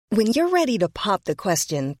When you're ready to pop the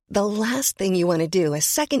question, the last thing you want to do is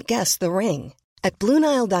second-guess the ring. At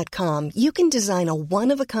BlueNile.com, you can design a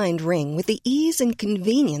one-of-a-kind ring with the ease and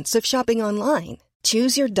convenience of shopping online.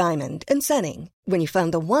 Choose your diamond and setting. When you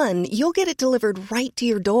find the one, you'll get it delivered right to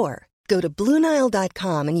your door. Go to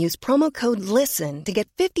BlueNile.com and use promo code LISTEN to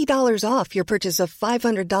get $50 off your purchase of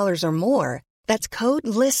 $500 or more. That's code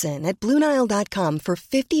LISTEN at BlueNile.com for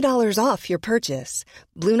 $50 off your purchase.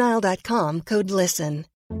 BlueNile.com, code LISTEN.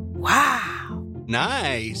 Wow.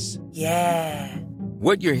 Nice. Yeah.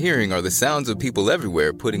 What you're hearing are the sounds of people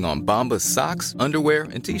everywhere putting on Bombas socks, underwear,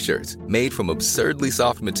 and T-shirts made from absurdly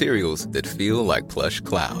soft materials that feel like plush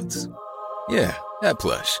clouds. Yeah, that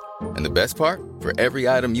plush. And the best part? For every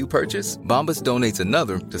item you purchase, Bombas donates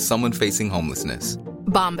another to someone facing homelessness.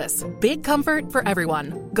 Bombas. Big comfort for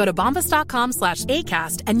everyone. Go to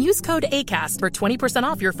bombas.com/ACAST and use code ACAST for 20%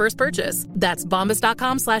 off your first purchase. That's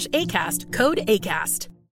bombas.com/ACAST. Code ACAST.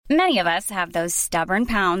 Many of us have those stubborn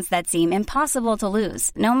pounds that seem impossible to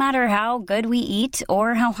lose, no matter how good we eat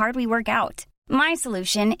or how hard we work out. My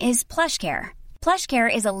solution is PlushCare.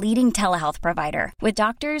 PlushCare is a leading telehealth provider with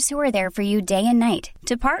doctors who are there for you day and night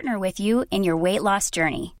to partner with you in your weight loss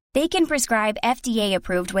journey. They can prescribe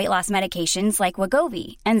FDA-approved weight loss medications like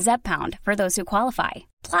Wegovy and Zepbound for those who qualify.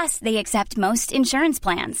 Plus, they accept most insurance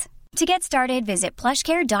plans. To get started, visit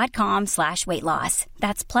plushcare.com/weightloss.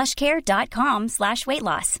 That's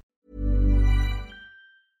plushcare.com/weightloss.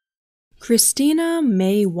 Christina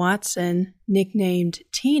May Watson, nicknamed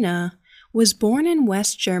Tina, was born in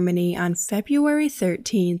West Germany on February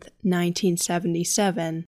 13,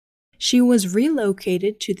 1977. She was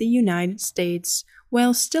relocated to the United States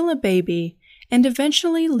while still a baby and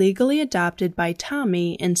eventually legally adopted by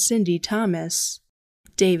Tommy and Cindy Thomas.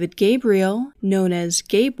 David Gabriel, known as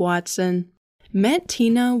Gabe Watson, met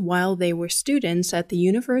Tina while they were students at the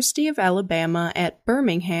University of Alabama at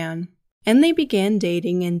Birmingham, and they began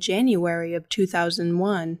dating in January of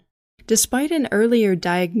 2001. Despite an earlier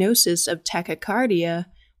diagnosis of tachycardia,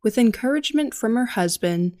 with encouragement from her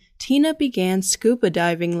husband, Tina began scuba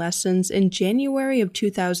diving lessons in January of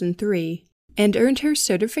 2003 and earned her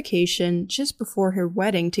certification just before her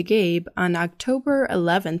wedding to Gabe on October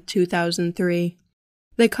 11, 2003.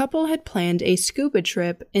 The couple had planned a scuba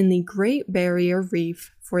trip in the Great Barrier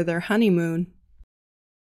Reef for their honeymoon.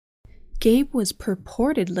 Gabe was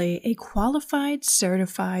purportedly a qualified,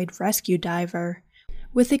 certified rescue diver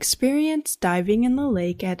with experience diving in the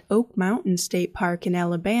lake at Oak Mountain State Park in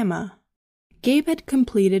Alabama. Gabe had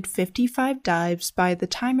completed 55 dives by the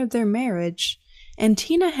time of their marriage, and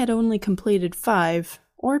Tina had only completed 5,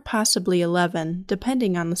 or possibly 11,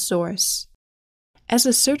 depending on the source. As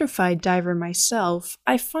a certified diver myself,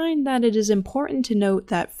 I find that it is important to note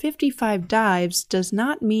that 55 dives does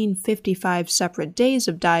not mean 55 separate days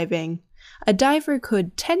of diving. A diver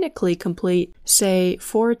could technically complete, say,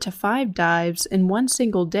 4 to 5 dives in one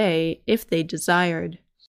single day if they desired.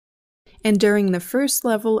 And during the first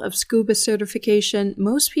level of scuba certification,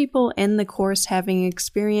 most people end the course having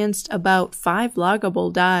experienced about 5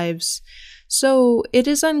 loggable dives. So it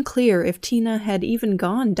is unclear if Tina had even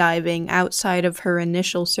gone diving outside of her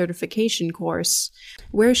initial certification course,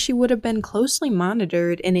 where she would have been closely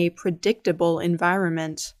monitored in a predictable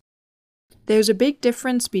environment. There's a big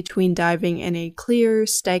difference between diving in a clear,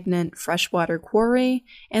 stagnant freshwater quarry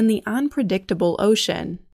and the unpredictable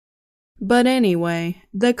ocean. But anyway,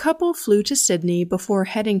 the couple flew to Sydney before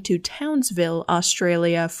heading to Townsville,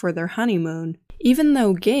 Australia for their honeymoon. Even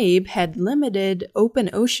though Gabe had limited open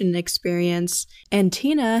ocean experience and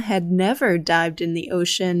Tina had never dived in the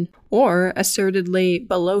ocean or assertedly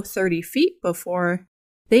below 30 feet before,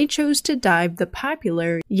 they chose to dive the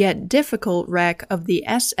popular yet difficult wreck of the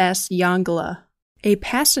SS Yongla, a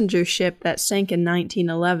passenger ship that sank in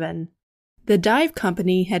 1911. The dive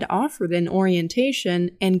company had offered an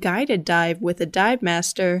orientation and guided dive with a dive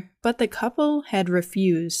master, but the couple had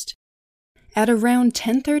refused. At around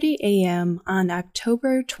 10:30 a.m. on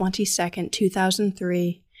October 22,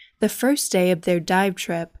 2003, the first day of their dive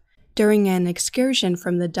trip, during an excursion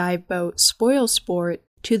from the dive boat Spoil Sport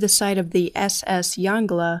to the site of the SS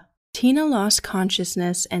Yongla, Tina lost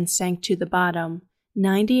consciousness and sank to the bottom,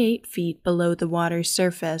 98 feet below the water's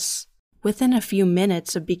surface, within a few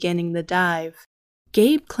minutes of beginning the dive.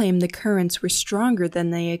 Gabe claimed the currents were stronger than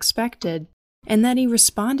they expected, and that he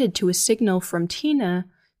responded to a signal from Tina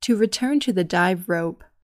to return to the dive rope.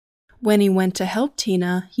 When he went to help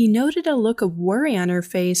Tina, he noted a look of worry on her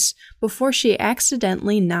face before she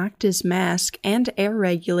accidentally knocked his mask and air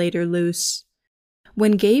regulator loose.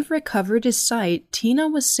 When Gabe recovered his sight, Tina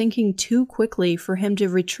was sinking too quickly for him to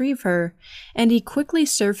retrieve her, and he quickly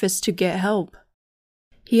surfaced to get help.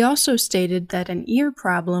 He also stated that an ear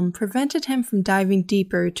problem prevented him from diving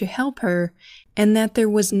deeper to help her, and that there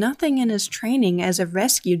was nothing in his training as a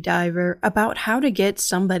rescue diver about how to get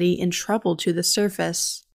somebody in trouble to the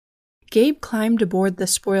surface. Gabe climbed aboard the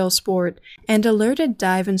Spoil Sport and alerted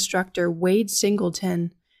dive instructor Wade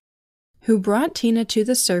Singleton, who brought Tina to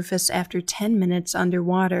the surface after 10 minutes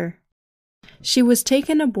underwater. She was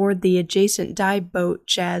taken aboard the adjacent dive boat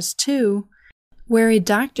Jazz 2, where a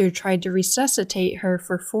doctor tried to resuscitate her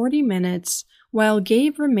for 40 minutes while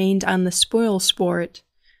Gabe remained on the Spoil Sport,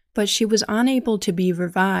 but she was unable to be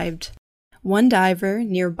revived. One diver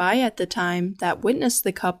nearby at the time that witnessed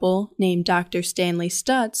the couple, named Dr. Stanley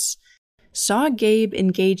Stutz, saw Gabe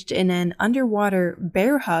engaged in an underwater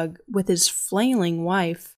bear hug with his flailing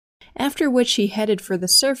wife, after which he headed for the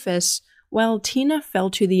surface while Tina fell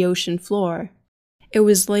to the ocean floor. It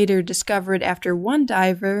was later discovered after one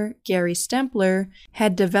diver, Gary Stempler,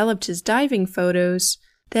 had developed his diving photos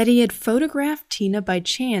that he had photographed Tina by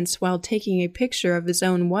chance while taking a picture of his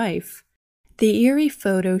own wife. The eerie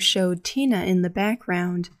photo showed Tina in the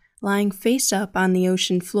background, lying face up on the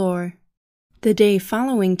ocean floor. The day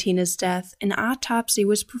following Tina's death, an autopsy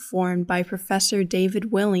was performed by Professor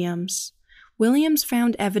David Williams. Williams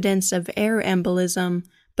found evidence of air embolism,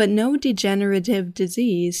 but no degenerative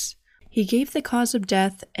disease. He gave the cause of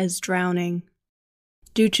death as drowning.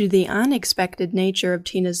 Due to the unexpected nature of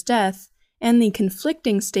Tina's death and the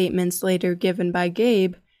conflicting statements later given by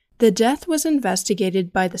Gabe, the death was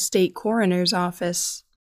investigated by the state coroner's office.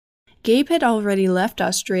 Gabe had already left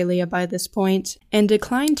Australia by this point and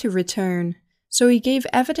declined to return, so he gave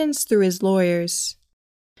evidence through his lawyers.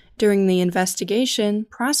 During the investigation,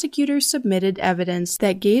 prosecutors submitted evidence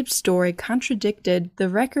that Gabe's story contradicted the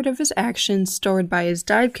record of his actions stored by his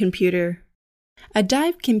dive computer. A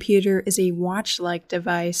dive computer is a watch-like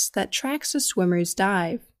device that tracks a swimmer's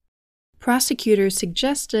dive. Prosecutors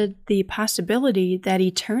suggested the possibility that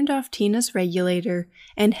he turned off Tina's regulator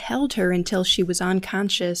and held her until she was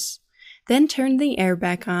unconscious, then turned the air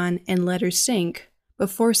back on and let her sink,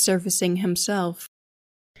 before surfacing himself.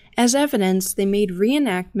 As evidence, they made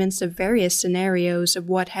reenactments of various scenarios of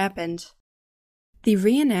what happened. The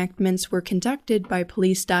reenactments were conducted by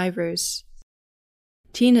police divers.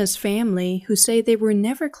 Tina's family, who say they were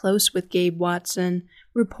never close with Gabe Watson,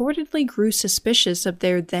 reportedly grew suspicious of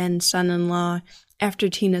their then son-in-law after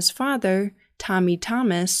Tina's father, Tommy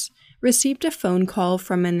Thomas, received a phone call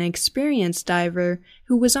from an experienced diver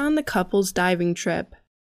who was on the couple's diving trip.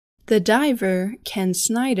 The diver, Ken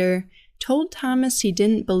Snyder, told Thomas he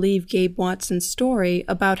didn't believe Gabe Watson's story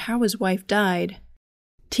about how his wife died.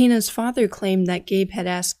 Tina's father claimed that Gabe had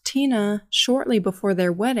asked Tina, shortly before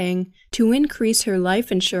their wedding, to increase her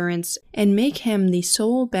life insurance and make him the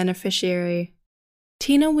sole beneficiary.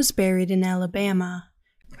 Tina was buried in Alabama.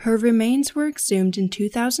 Her remains were exhumed in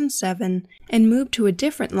 2007 and moved to a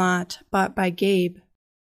different lot bought by Gabe.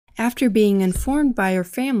 After being informed by her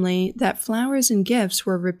family that flowers and gifts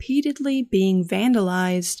were repeatedly being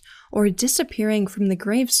vandalized or disappearing from the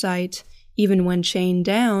gravesite, even when chained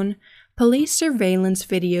down, police surveillance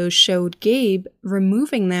videos showed Gabe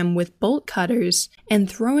removing them with bolt cutters and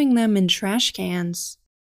throwing them in trash cans.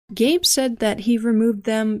 Gabe said that he removed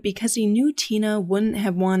them because he knew Tina wouldn't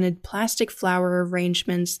have wanted plastic flower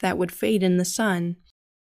arrangements that would fade in the sun.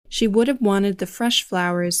 She would have wanted the fresh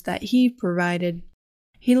flowers that he provided.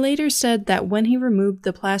 He later said that when he removed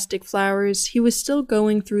the plastic flowers, he was still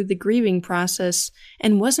going through the grieving process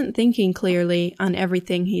and wasn't thinking clearly on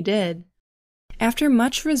everything he did. After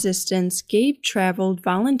much resistance, Gabe traveled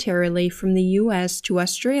voluntarily from the U.S. to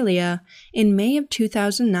Australia in May of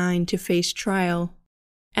 2009 to face trial.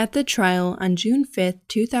 At the trial on June 5,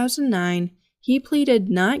 2009, he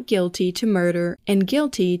pleaded not guilty to murder and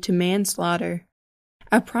guilty to manslaughter.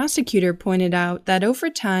 A prosecutor pointed out that over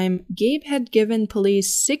time, Gabe had given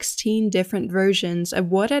police 16 different versions of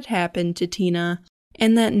what had happened to Tina,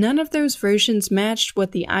 and that none of those versions matched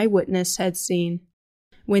what the eyewitness had seen.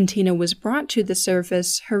 When Tina was brought to the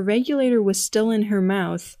surface, her regulator was still in her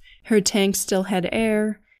mouth, her tank still had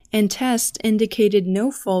air, and tests indicated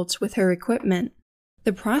no faults with her equipment.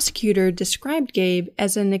 The prosecutor described Gabe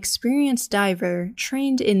as an experienced diver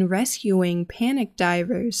trained in rescuing panicked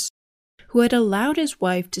divers, who had allowed his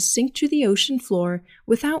wife to sink to the ocean floor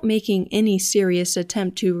without making any serious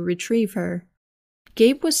attempt to retrieve her.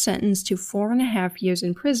 Gabe was sentenced to 4.5 years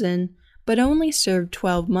in prison, but only served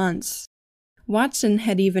 12 months. Watson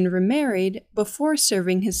had even remarried before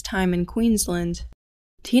serving his time in Queensland.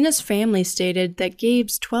 Tina's family stated that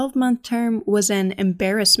Gabe's 12-month term was an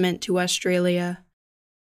embarrassment to Australia.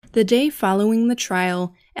 The day following the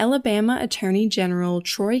trial, Alabama Attorney General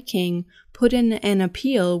Troy King put in an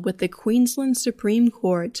appeal with the Queensland Supreme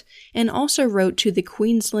Court and also wrote to the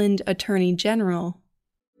Queensland Attorney General.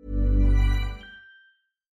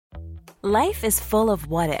 Life is full of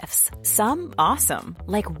what-ifs. Some awesome,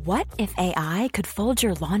 like what if AI could fold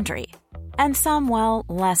your laundry? And some, well,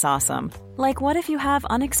 less awesome, like what if you have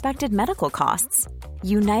unexpected medical costs?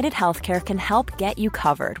 United Healthcare can help get you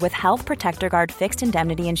covered with Health Protector Guard fixed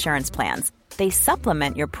indemnity insurance plans. They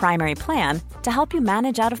supplement your primary plan to help you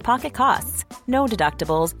manage out-of-pocket costs. No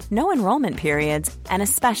deductibles, no enrollment periods, and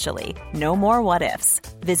especially no more what-ifs.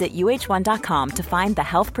 Visit uh1.com to find the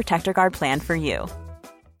Health Protector Guard plan for you.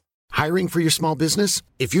 Hiring for your small business?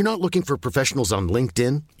 If you're not looking for professionals on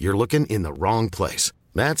LinkedIn, you're looking in the wrong place.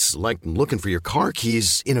 That's like looking for your car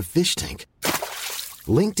keys in a fish tank.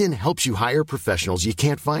 LinkedIn helps you hire professionals you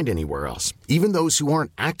can't find anywhere else, even those who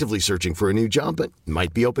aren't actively searching for a new job but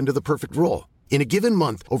might be open to the perfect role. In a given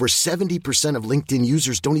month, over 70% of LinkedIn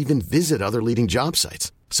users don't even visit other leading job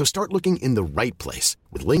sites. So start looking in the right place.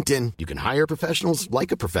 With LinkedIn, you can hire professionals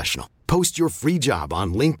like a professional. Post your free job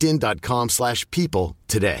on linkedin.com/people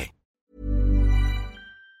today.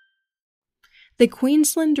 The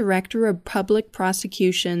Queensland Director of Public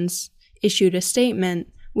Prosecutions issued a statement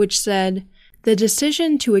which said, "The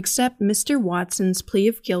decision to accept Mr. Watson's plea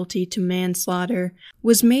of guilty to manslaughter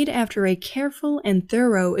was made after a careful and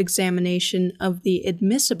thorough examination of the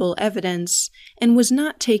admissible evidence and was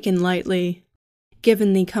not taken lightly.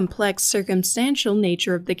 Given the complex circumstantial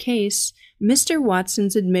nature of the case, Mr.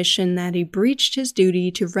 Watson's admission that he breached his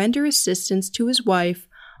duty to render assistance to his wife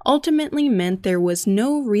ultimately meant there was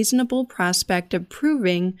no reasonable prospect of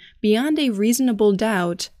proving beyond a reasonable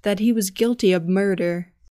doubt that he was guilty of murder."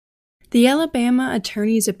 The Alabama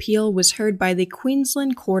attorney's appeal was heard by the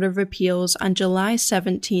Queensland Court of Appeals on July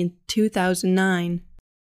 17, 2009.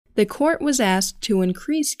 The court was asked to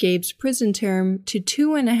increase Gabe's prison term to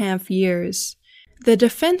 2.5 years. The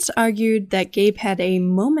defense argued that Gabe had a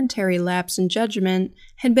momentary lapse in judgment,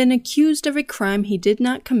 had been accused of a crime he did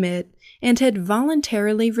not commit, and had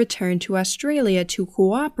voluntarily returned to Australia to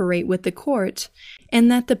cooperate with the court,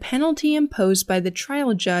 and that the penalty imposed by the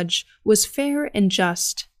trial judge was fair and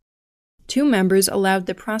just. 2 members allowed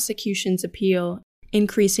the prosecution's appeal,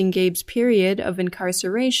 increasing Gabe's period of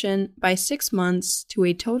incarceration by 6 months to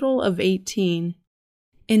a total of 18.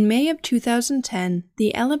 In May of 2010,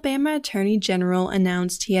 the Alabama Attorney General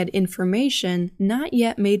announced he had information not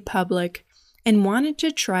yet made public and wanted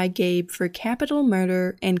to try Gabe for capital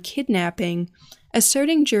murder and kidnapping,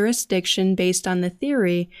 asserting jurisdiction based on the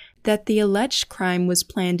theory that the alleged crime was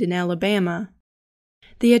planned in Alabama.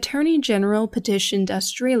 The Attorney General petitioned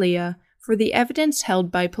Australia for the evidence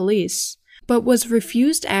held by police, but was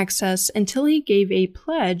refused access until he gave a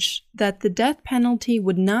pledge that the death penalty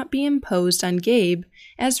would not be imposed on Gabe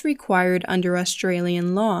as required under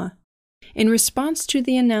Australian law. In response to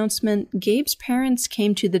the announcement, Gabe's parents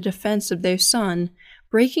came to the defense of their son,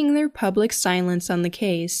 breaking their public silence on the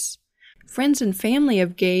case. Friends and family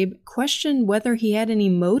of Gabe questioned whether he had any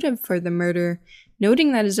motive for the murder,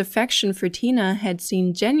 noting that his affection for Tina had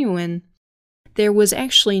seemed genuine. There was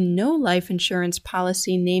actually no life insurance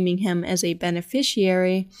policy naming him as a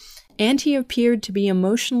beneficiary, and he appeared to be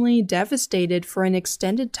emotionally devastated for an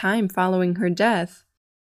extended time following her death.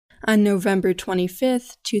 On November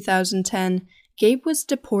 25, 2010, Gabe was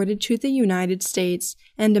deported to the United States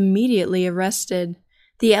and immediately arrested.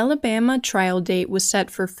 The Alabama trial date was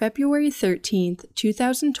set for February 13,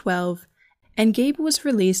 2012, and Gabe was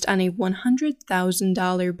released on a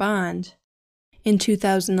 $100,000 bond. In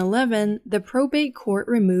 2011, the probate court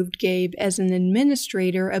removed Gabe as an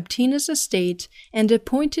administrator of Tina's estate and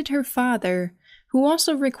appointed her father, who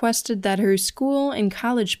also requested that her school and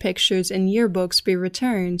college pictures and yearbooks be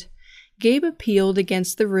returned. Gabe appealed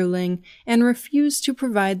against the ruling and refused to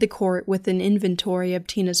provide the court with an inventory of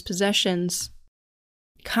Tina's possessions.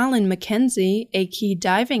 Colin McKenzie, a key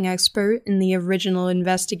diving expert in the original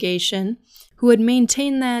investigation, who had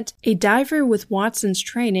maintained that a diver with Watson's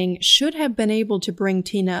training should have been able to bring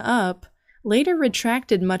Tina up, later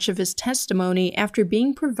retracted much of his testimony after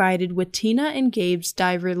being provided with Tina and Gabe's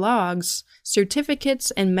diver logs,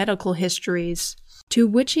 certificates, and medical histories, to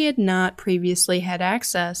which he had not previously had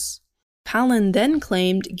access. Colin then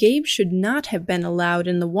claimed Gabe should not have been allowed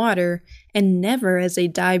in the water and never as a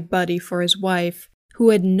dive buddy for his wife, who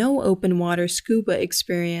had no open water scuba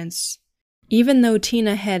experience. Even though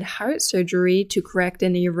Tina had heart surgery to correct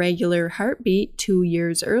an irregular heartbeat 2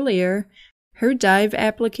 years earlier, her dive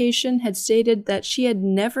application had stated that she had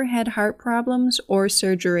never had heart problems or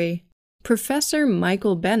surgery. Professor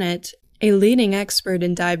Michael Bennett, a leading expert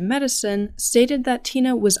in dive medicine, stated that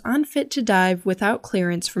Tina was unfit to dive without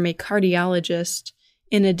clearance from a cardiologist.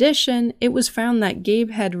 In addition, it was found that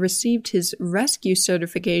Gabe had received his rescue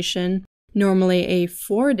certification, normally a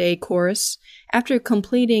 4-day course, after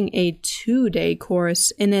completing a 2-day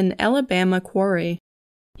course in an Alabama quarry.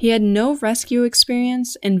 He had no rescue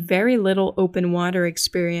experience and very little open water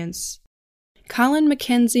experience. Colin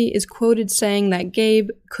McKenzie is quoted saying that Gabe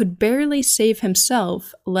could barely save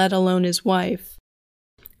himself, let alone his wife.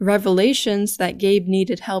 Revelations that Gabe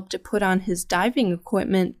needed help to put on his diving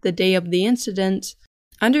equipment the day of the incident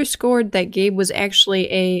underscored that Gabe was actually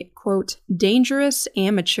a, quote, dangerous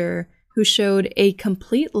amateur who showed a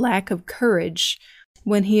complete lack of courage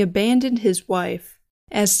when he abandoned his wife.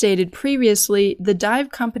 As stated previously, the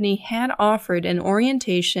dive company had offered an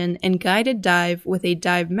orientation and guided dive with a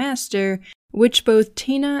dive master, which both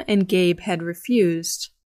Tina and Gabe had refused.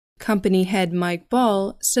 Company head Mike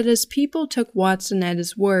Ball said his people took Watson at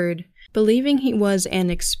his word, believing he was an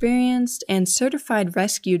experienced and certified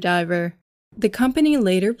rescue diver. The company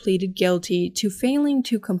later pleaded guilty to failing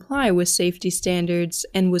to comply with safety standards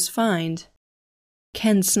and was fined.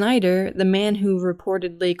 Ken Snyder, the man who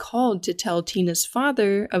reportedly called to tell Tina's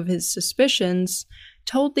father of his suspicions,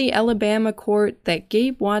 told the Alabama court that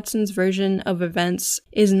Gabe Watson's version of events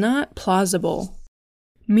is not plausible.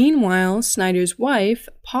 Meanwhile, Snyder's wife,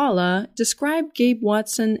 Paula, described Gabe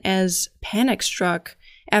Watson as panic-struck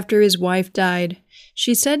after his wife died.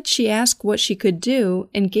 She said she asked what she could do,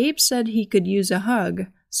 and Gabe said he could use a hug,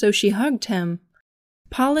 so she hugged him.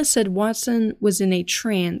 Paula said Watson was in a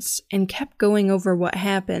trance and kept going over what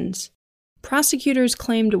happened. Prosecutors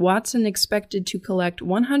claimed Watson expected to collect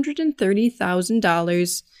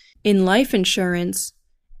 $130,000 in life insurance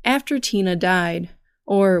after Tina died,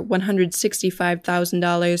 or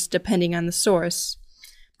 $165,000 depending on the source.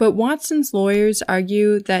 But Watson's lawyers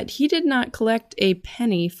argue that he did not collect a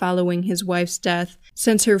penny following his wife's death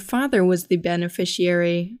since her father was the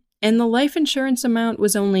beneficiary, and the life insurance amount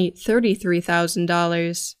was only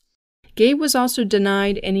 $33,000. Gabe was also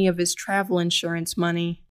denied any of his travel insurance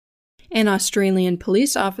money. An Australian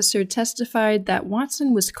police officer testified that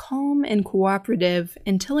Watson was calm and cooperative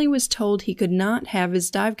until he was told he could not have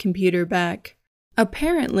his dive computer back.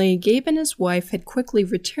 Apparently, Gabe and his wife had quickly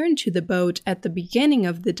returned to the boat at the beginning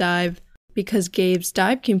of the dive because Gabe's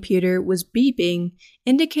dive computer was beeping,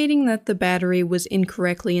 indicating that the battery was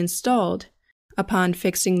incorrectly installed. Upon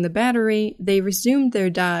fixing the battery, they resumed their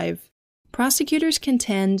dive. Prosecutors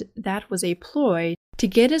contend that was a ploy to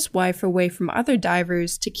get his wife away from other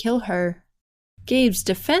divers to kill her. Gabe's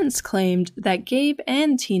defense claimed that Gabe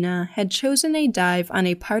and Tina had chosen a dive on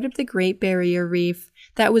a part of the Great Barrier Reef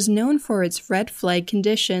that was known for its red flag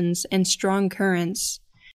conditions and strong currents.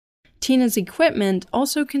 Tina's equipment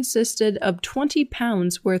also consisted of 20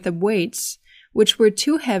 pounds worth of weights, which were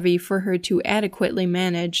too heavy for her to adequately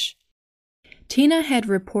manage. Tina had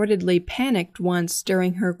reportedly panicked once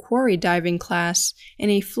during her quarry diving class in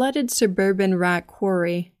a flooded suburban rock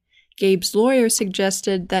quarry. Gabe's lawyer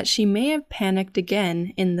suggested that she may have panicked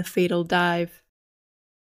again in the fatal dive.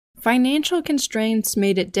 Financial constraints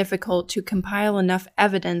made it difficult to compile enough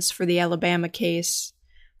evidence for the Alabama case.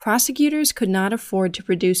 Prosecutors could not afford to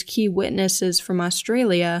produce key witnesses from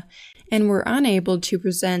Australia and were unable to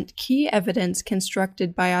present key evidence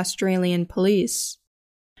constructed by Australian police.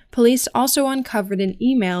 Police also uncovered an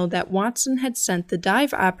email that Watson had sent the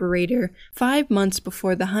dive operator 5 months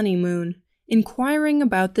before the honeymoon, inquiring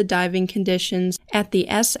about the diving conditions at the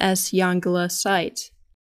SS Yongala site.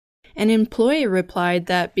 An employee replied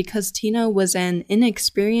that because Tina was an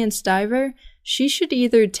inexperienced diver, she should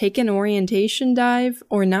either take an orientation dive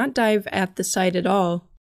or not dive at the site at all.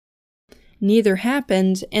 Neither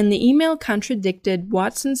happened, and the email contradicted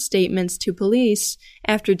Watson's statements to police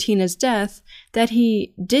after Tina's death that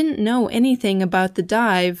he didn't know anything about the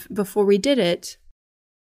dive before he did it.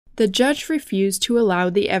 The judge refused to allow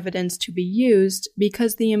the evidence to be used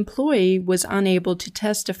because the employee was unable to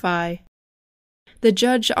testify. The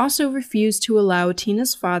judge also refused to allow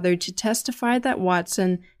Tina's father to testify that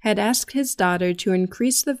Watson had asked his daughter to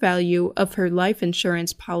increase the value of her life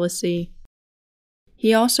insurance policy.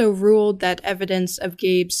 He also ruled that evidence of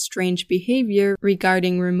Gabe's strange behavior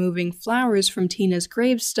regarding removing flowers from Tina's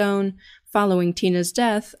gravestone following Tina's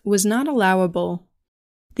death was not allowable.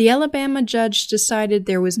 The Alabama judge decided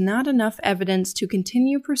there was not enough evidence to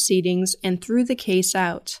continue proceedings and threw the case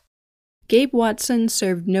out. Gabe Watson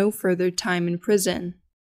served no further time in prison.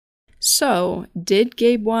 So, did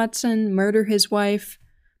Gabe Watson murder his wife?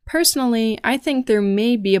 Personally, I think there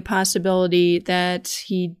may be a possibility that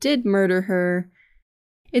he did murder her.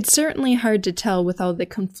 It's certainly hard to tell with all the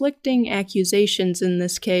conflicting accusations in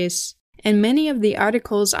this case, and many of the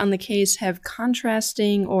articles on the case have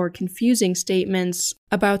contrasting or confusing statements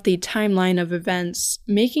about the timeline of events,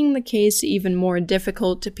 making the case even more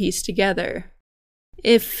difficult to piece together.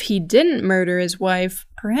 If he didn't murder his wife,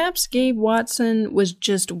 perhaps Gabe Watson was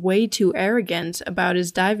just way too arrogant about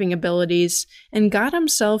his diving abilities and got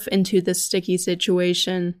himself into this sticky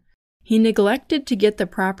situation. He neglected to get the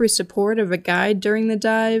proper support of a guide during the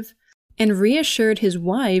dive, and reassured his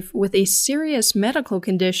wife with a serious medical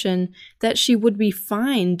condition that she would be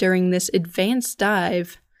fine during this advanced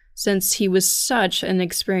dive, since he was such an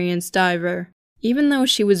experienced diver, even though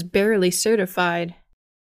she was barely certified.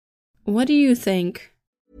 What do you think?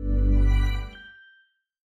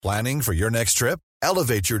 Planning for your next trip?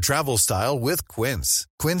 Elevate your travel style with Quince.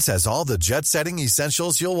 Quince has all the jet-setting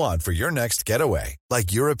essentials you'll want for your next getaway,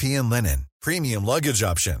 like European linen, premium luggage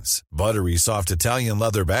options, buttery soft Italian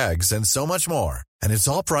leather bags, and so much more. And it's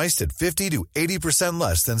all priced at 50 to 80%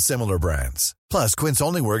 less than similar brands. Plus, Quince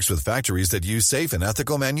only works with factories that use safe and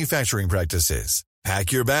ethical manufacturing practices.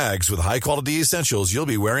 Pack your bags with high-quality essentials you'll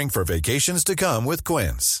be wearing for vacations to come with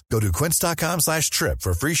Quince. Go to quince.com/trip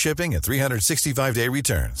for free shipping and 365-day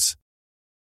returns.